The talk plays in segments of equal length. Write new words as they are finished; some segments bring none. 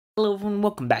Hello everyone,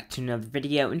 welcome back to another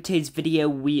video. In today's video,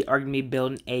 we are going to be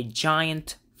building a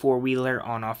giant four-wheeler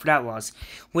on Offroad Outlaws.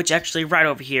 Which actually, right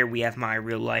over here, we have my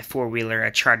real-life four-wheeler I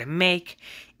tried to make.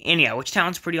 And yeah, which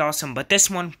sounds pretty awesome. But this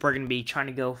one, we're going to be trying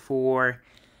to go for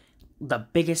the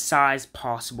biggest size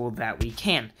possible that we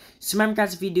can. So remember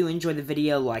guys, if you do enjoy the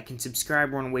video, like and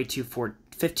subscribe. We're on the way to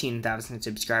 15,000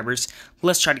 subscribers.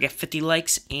 Let's try to get 50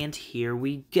 likes, and here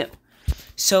we go.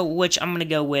 So, which I'm going to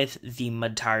go with the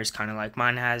mud tires, kind of like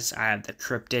mine has. I have the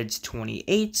Cryptids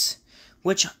 28s,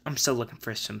 which I'm still looking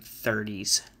for some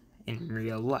 30s in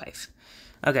real life.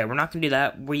 Okay, we're not going to do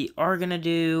that. We are going to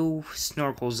do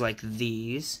snorkels like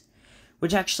these,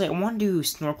 which actually, I want to do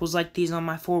snorkels like these on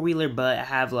my four-wheeler, but I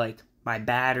have, like, my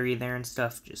battery there and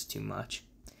stuff, just too much.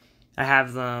 I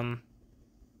have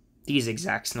these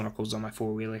exact snorkels on my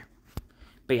four-wheeler.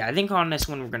 But yeah, I think on this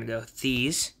one, we're going to go with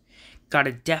these.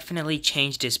 Gotta definitely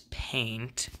change this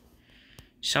paint.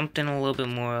 Something a little bit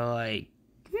more like,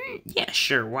 yeah,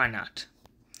 sure, why not?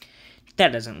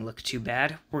 That doesn't look too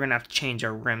bad. We're gonna have to change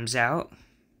our rims out.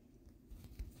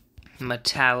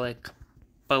 Metallic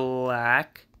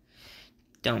black.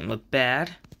 Don't look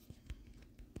bad.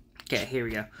 Okay, here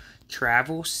we go.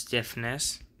 Travel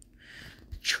stiffness.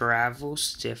 Travel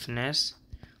stiffness.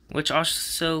 Which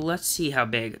also, let's see how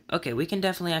big. Okay, we can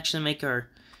definitely actually make our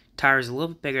tires a little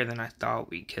bit bigger than I thought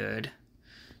we could.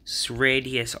 This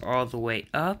radius all the way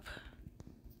up.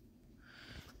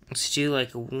 Let's do like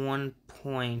a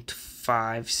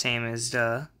 1.5, same as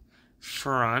the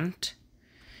front.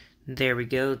 There we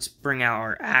go. Let's bring out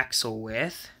our axle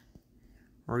width.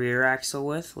 Rear axle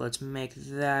width. Let's make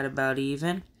that about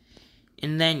even.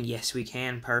 And then, yes, we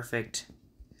can. Perfect.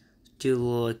 Do a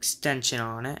little extension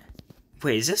on it.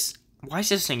 Wait, is this... Why is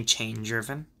this thing chain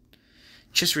driven?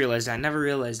 Just realized that. I never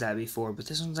realized that before, but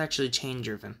this one's actually chain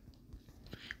driven.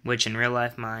 Which in real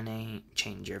life, mine ain't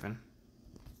chain driven.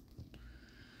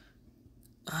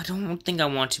 I don't think I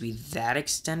want to be that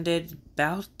extended.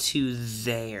 About to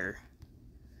there.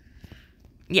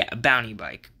 Yeah, a bounty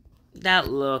bike. That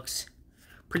looks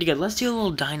pretty good. Let's do a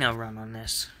little dyno run on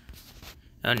this.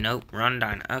 Oh, nope. Run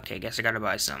dyno. Okay, guess I gotta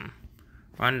buy some.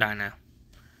 Run dyno.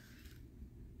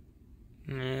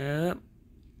 Yep.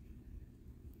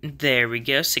 There we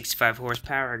go, 65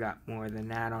 horsepower. I got more than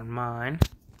that on mine.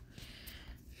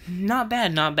 Not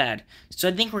bad, not bad. So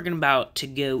I think we're about to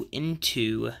go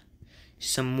into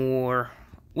some more,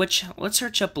 which, let's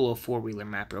search up a little four-wheeler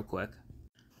map real quick.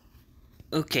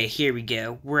 Okay, here we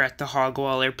go. We're at the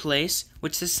Hogwaller place,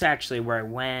 which this is actually where I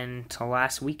went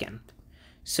last weekend.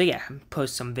 So yeah,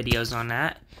 post some videos on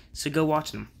that, so go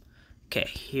watch them. Okay,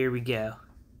 here we go.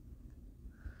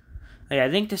 Yeah, I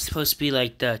think this is supposed to be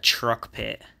like the truck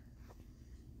pit.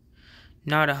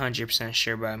 Not 100%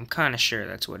 sure, but I'm kind of sure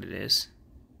that's what it is.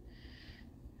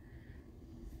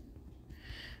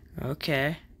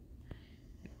 Okay.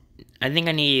 I think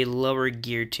I need lower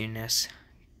gear tuneness.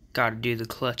 Gotta do the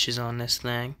clutches on this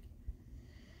thing.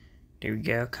 There we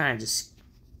go. Kind of just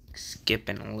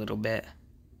skipping a little bit.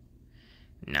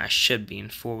 Now I should be in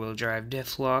four-wheel drive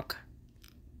diff lock.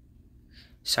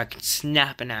 So I can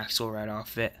snap an axle right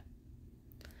off it.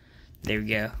 There we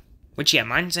go. Which, yeah,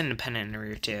 mine's independent in the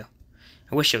rear, too.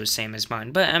 I wish it was the same as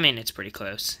mine, but, I mean, it's pretty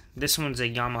close. This one's a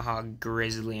Yamaha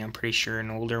Grizzly, I'm pretty sure,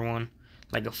 an older one.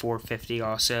 Like a 450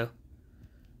 also.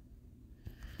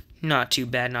 Not too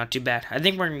bad, not too bad. I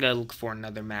think we're going to go look for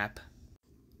another map.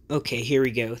 Okay, here we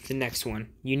go. The next one.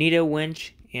 You need a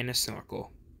winch and a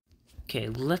snorkel. Okay,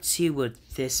 let's see what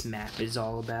this map is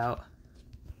all about.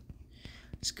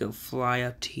 Let's go fly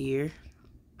up to here.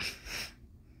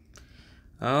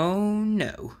 Oh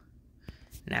no.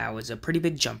 Now was a pretty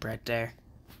big jump right there.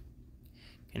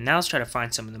 And now let's try to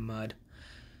find some of the mud.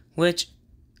 Which,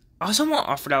 I also want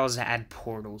Offroad Outlaws to add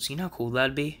portals. You know how cool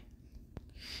that'd be?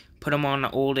 Put them on the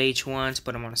old H1s,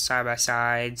 put them on the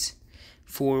side-by-sides,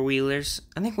 four-wheelers.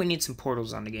 I think we need some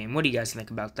portals on the game. What do you guys think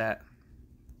about that?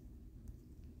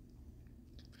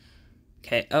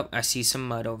 Okay, oh, I see some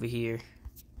mud over here.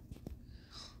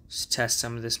 Let's test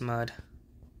some of this mud.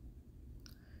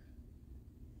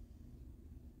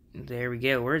 There we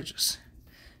go. We're just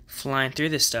flying through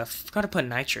this stuff. Gotta put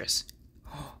nitrous.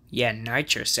 Oh, yeah,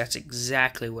 nitrous. That's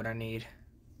exactly what I need.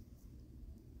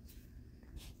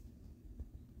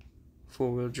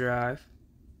 Four-wheel drive.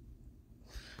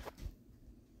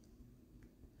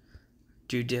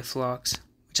 Do diff locks.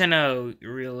 Which I know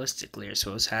realistically you're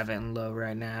supposed to have it in low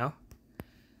right now.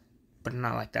 But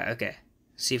not like that. Okay.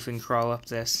 See if we can crawl up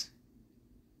this.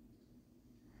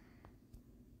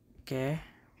 Okay.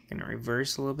 Gonna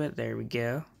reverse a little bit. There we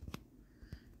go.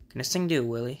 Can this thing do a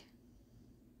wheelie?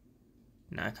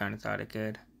 No, I kind of thought it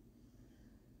could.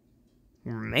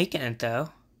 We're making it, though.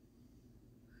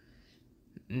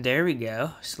 There we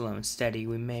go. Slow and steady.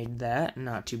 We made that.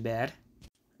 Not too bad.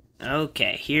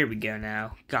 Okay, here we go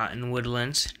now. Gotten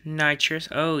Woodlands. Nitrous.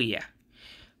 Oh, yeah.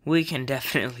 We can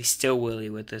definitely still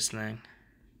wheelie with this thing.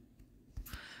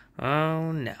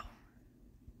 Oh, no.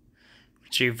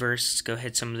 Let's reverse. Let's go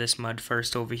hit some of this mud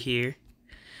first over here.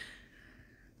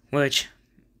 Which,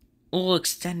 a little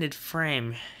extended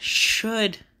frame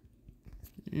should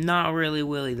not really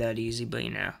wheelie that easy, but you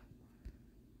know.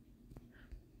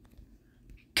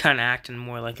 Kind of acting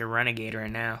more like a Renegade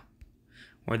right now.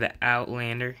 Or the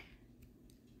Outlander.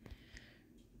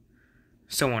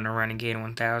 Still want a Renegade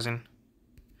 1000.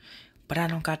 But I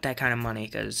don't got that kind of money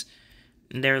because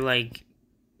they're like,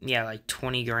 yeah, like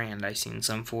 20 grand I seen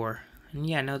some for. And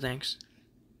yeah, no thanks.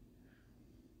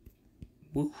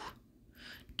 Woo.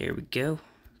 There we go.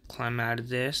 Climb out of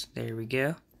this. There we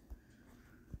go.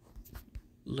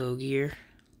 Low gear.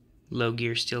 Low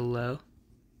gear still low.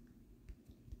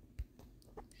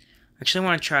 Actually, I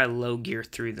want to try low gear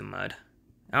through the mud.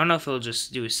 I don't know if it'll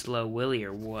just do a slow wheelie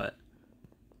or what.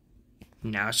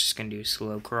 Now it's just going to do a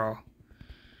slow crawl.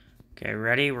 Okay,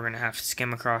 ready? We're going to have to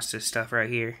skim across this stuff right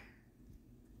here.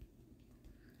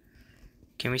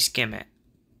 Can we skim it?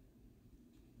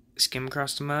 Skim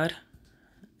across the mud?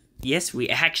 Yes, we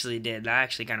actually did. That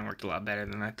actually kind of worked a lot better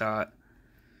than I thought.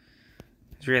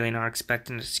 I was really not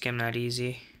expecting to skim that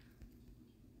easy.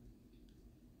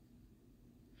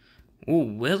 Ooh,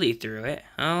 wheelie through it.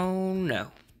 Oh,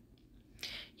 no.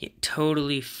 Yeah,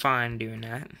 totally fine doing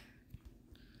that.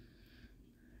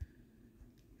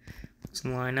 Let's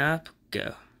line up.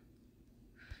 Go.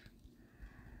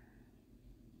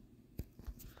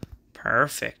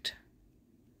 Perfect.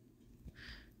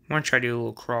 I'm going to try to do a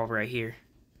little crawl right here.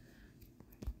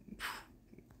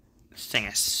 This thing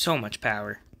has so much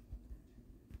power.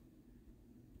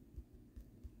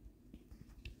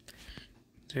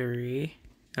 Three.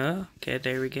 Oh, okay,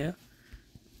 there we go.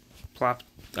 Plop.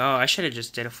 Oh, I should have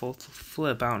just did a full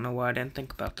flip. I don't know why I didn't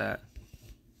think about that.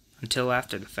 Until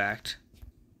after the fact.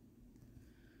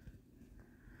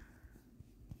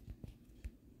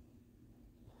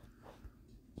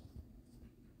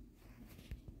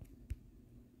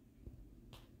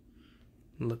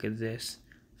 Look at this.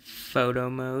 Photo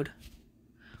mode.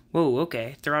 Whoa,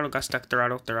 okay. Throttle got stuck.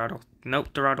 Throttle. Nope,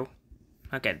 throttle.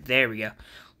 Okay, there we go.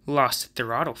 Lost the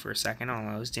throttle for a second. All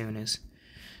I was doing is...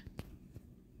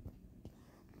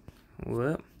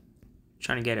 Whoop.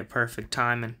 Trying to get it perfect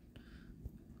timing.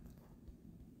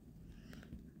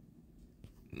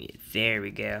 Yeah, there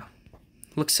we go.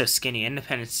 Looks so skinny.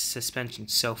 Independent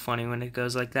suspension's so funny when it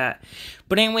goes like that.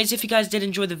 But anyways, if you guys did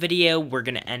enjoy the video, we're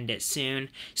going to end it soon.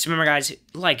 So remember, guys,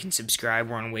 like and subscribe.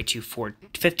 We're on the way to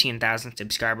 15,000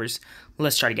 subscribers.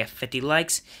 Let's try to get 50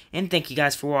 likes. And thank you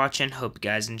guys for watching. Hope you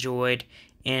guys enjoyed.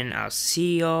 And I'll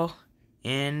see y'all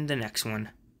in the next one.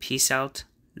 Peace out.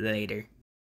 Later.